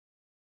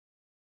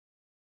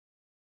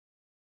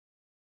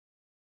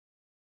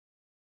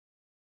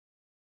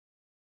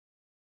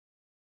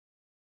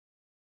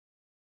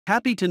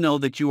Happy to know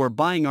that you are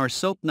buying our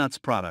SoapNuts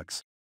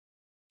products.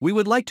 We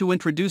would like to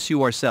introduce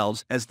you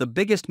ourselves as the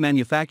biggest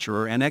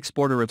manufacturer and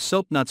exporter of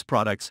SoapNuts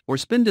products or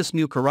Spindus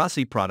Mu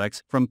Karasi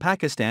products from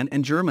Pakistan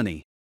and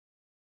Germany.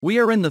 We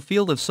are in the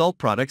field of salt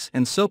products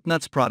and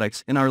SoapNuts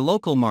products in our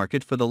local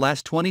market for the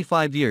last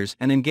 25 years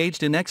and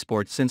engaged in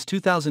exports since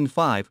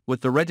 2005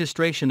 with the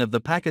registration of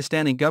the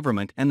Pakistani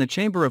government and the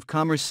Chamber of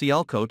Commerce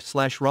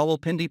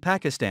Sialkot/Rawalpindi,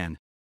 Pakistan.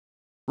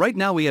 Right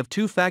now we have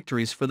 2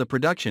 factories for the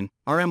production,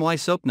 RMY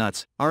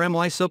SoapNuts,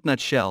 RMY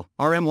SoapNuts Shell,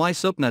 RMY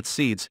SoapNuts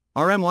Seeds,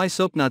 RMY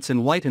SoapNuts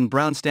and White and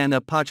Brown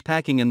Stand-Up Pouch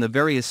Packing in the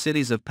various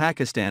cities of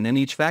Pakistan, and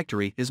each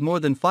factory is more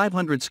than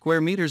 500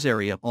 square meters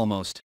area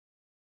almost.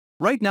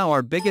 Right now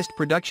our biggest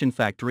production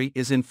factory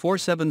is in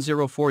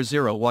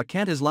 47040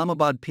 Wakant,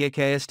 Islamabad,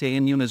 Pakistan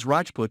in Yunus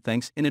Rajput.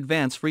 Thanks in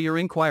advance for your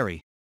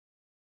inquiry.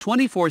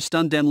 24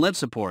 Stunden Live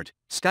Support,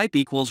 Skype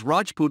equals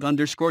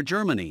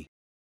Rajput_Germany.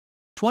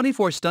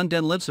 24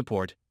 Stunden Live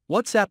Support,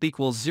 WhatsApp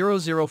equals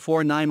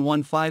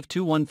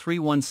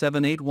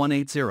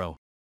 0049152131781880.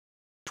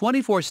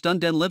 24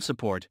 Stunden Live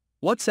Support,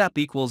 WhatsApp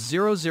equals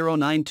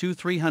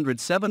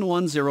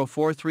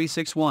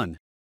 00923071043661.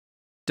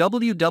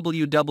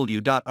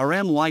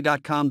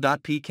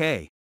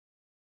 www.rmy.com.pk,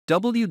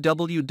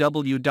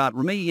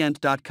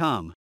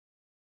 www.rmyent.com,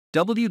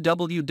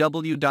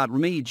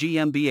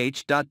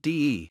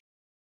 www.rmygmbh.de.